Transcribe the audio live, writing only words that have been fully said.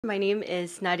My name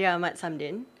is Nadia Ahmad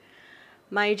Samdin.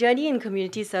 My journey in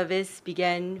community service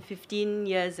began 15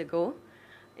 years ago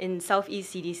in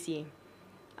Southeast CDC.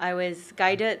 I was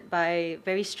guided by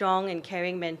very strong and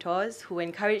caring mentors who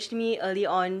encouraged me early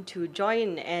on to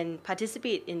join and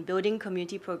participate in building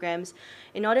community programs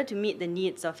in order to meet the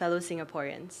needs of fellow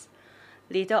Singaporeans.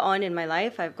 Later on in my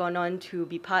life, I've gone on to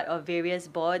be part of various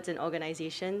boards and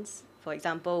organizations, for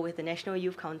example, with the National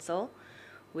Youth Council,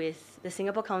 with the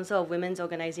Singapore Council of Women's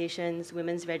Organizations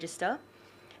Women's Register,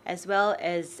 as well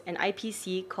as an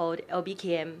IPC called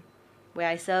LBKM, where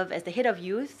I serve as the head of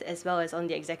youth as well as on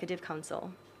the executive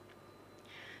council.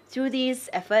 Through these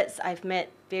efforts, I've met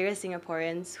various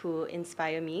Singaporeans who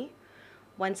inspire me.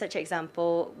 One such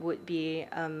example would be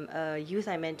a youth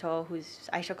I mentor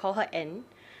I shall call her N.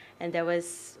 And there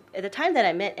was, at the time that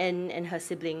I met N and her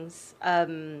siblings,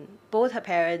 both her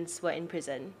parents were in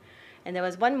prison. And there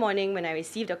was one morning when I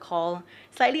received a call,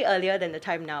 slightly earlier than the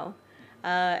time now,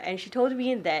 and she told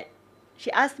me that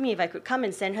she asked me if I could come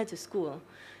and send her to school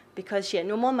because she had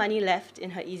no more money left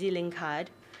in her EasyLink card,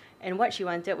 and what she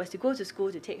wanted was to go to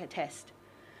school to take her test.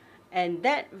 And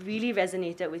that really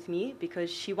resonated with me because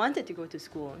she wanted to go to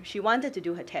school, she wanted to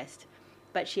do her test,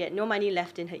 but she had no money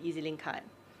left in her EasyLink card.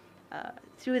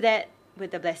 Through that,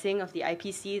 with the blessing of the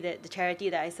IPC, the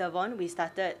charity that I serve on, we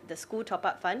started the School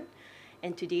Top-Up Fund.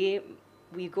 And today,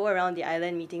 we go around the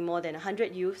island meeting more than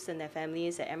 100 youths and their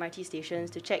families at MRT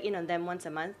stations to check in on them once a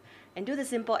month and do the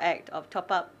simple act of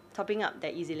topping up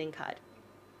their EasyLink card.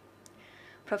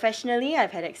 Professionally,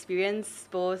 I've had experience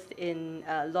both in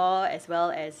law as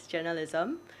well as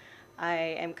journalism. I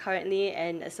am currently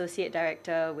an associate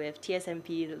director with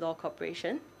TSMP Law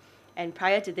Corporation. And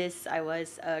prior to this, I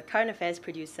was a current affairs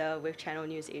producer with Channel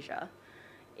News Asia.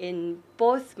 In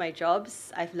both my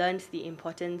jobs, I've learned the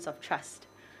importance of trust.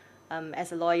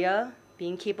 As a lawyer,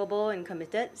 being capable and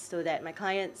committed so that my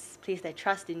clients place their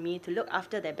trust in me to look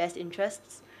after their best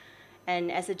interests.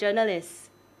 And as a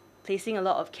journalist, placing a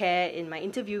lot of care in my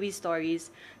interviewee stories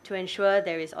to ensure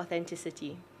there is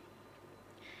authenticity.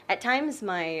 At times,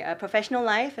 my professional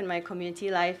life and my community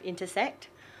life intersect.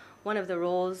 One of the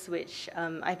roles which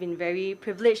I've been very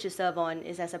privileged to serve on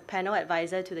is as a panel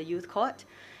advisor to the Youth Court.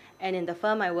 And in the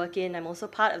firm I work in, I'm also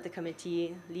part of the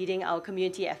committee leading our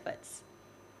community efforts.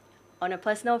 On a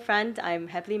personal front, I'm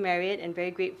happily married and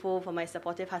very grateful for my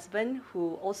supportive husband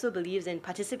who also believes in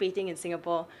participating in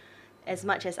Singapore as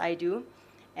much as I do.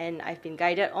 And I've been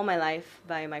guided all my life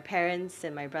by my parents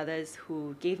and my brothers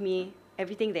who gave me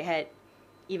everything they had,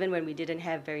 even when we didn't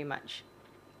have very much.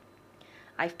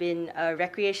 I've been a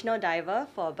recreational diver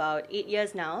for about 8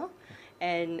 years now.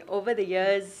 And over the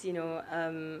years,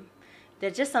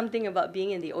 there's just something about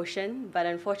being in the ocean, but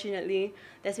unfortunately,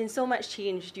 there's been so much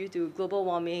change due to global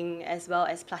warming as well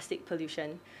as plastic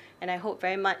pollution. And I hope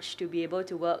very much to be able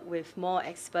to work with more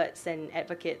experts and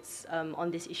advocates on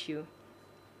this issue.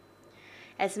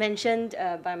 As mentioned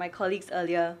by my colleagues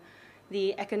earlier,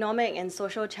 the economic and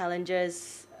social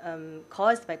challenges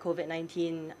caused by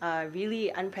COVID-19 are really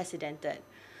unprecedented.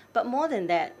 But more than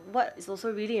that, what is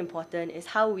also really important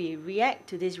is how we react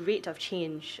to this rate of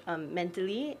change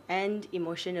mentally and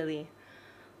emotionally.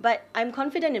 But I'm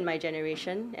confident in my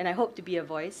generation, and I hope to be a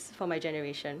voice for my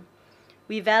generation.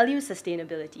 We value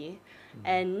sustainability,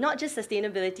 and not just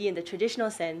sustainability in the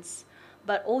traditional sense,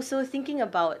 but also thinking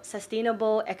about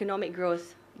sustainable economic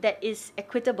growth that is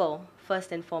equitable,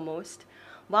 first and foremost,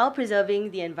 while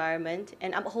preserving the environment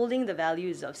and upholding the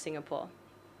values of Singapore.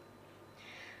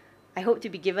 I hope to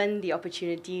be given the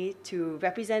opportunity to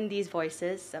represent these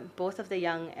voices, both of the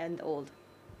young and the old.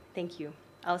 Thank you.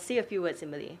 I'll say a few words in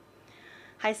Malay.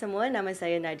 Hai semua, nama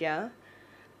saya Nadia.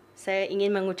 Saya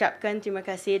ingin mengucapkan terima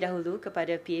kasih dahulu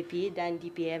kepada PAP dan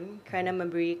DPM kerana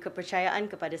memberi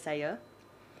kepercayaan kepada saya.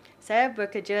 Saya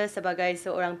bekerja sebagai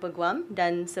seorang peguam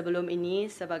dan sebelum ini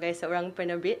sebagai seorang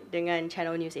penerbit dengan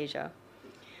Channel News Asia.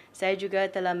 Saya juga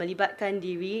telah melibatkan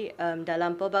diri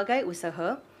dalam pelbagai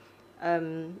usaha,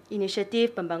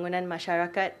 inisiatif pembangunan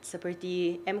masyarakat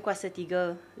seperti M Kuasa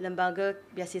 3, Lembaga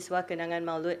Beasiswa Kenangan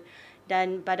Maulud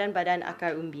dan badan-badan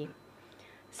akar umbi.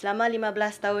 Selama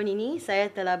 15 tahun ini, saya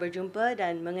telah berjumpa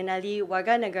dan mengenali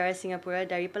warga negara Singapura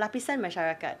dari pelapisan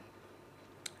masyarakat.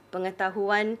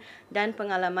 Pengetahuan dan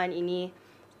pengalaman ini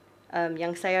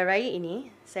yang saya raih ini,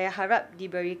 saya harap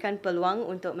diberikan peluang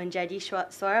untuk menjadi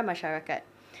suara masyarakat,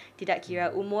 tidak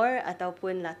kira umur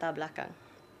ataupun latar belakang.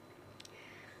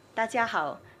 大家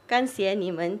好，感谢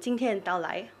你们今天到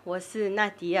来，我是纳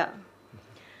迪亚。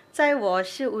在我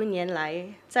15年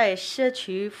来在社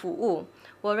区服务，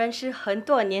我认识很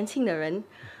多年轻的人，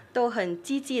都很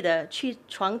积极的去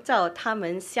创造他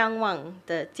们向往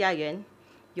的家园。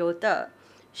有的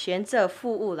悬着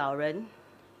服务老人，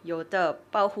有的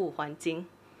保护环境。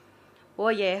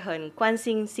我也很关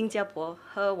心新加坡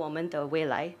和我们的未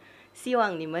来，希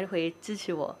望你们会支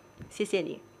持我，谢谢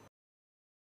你。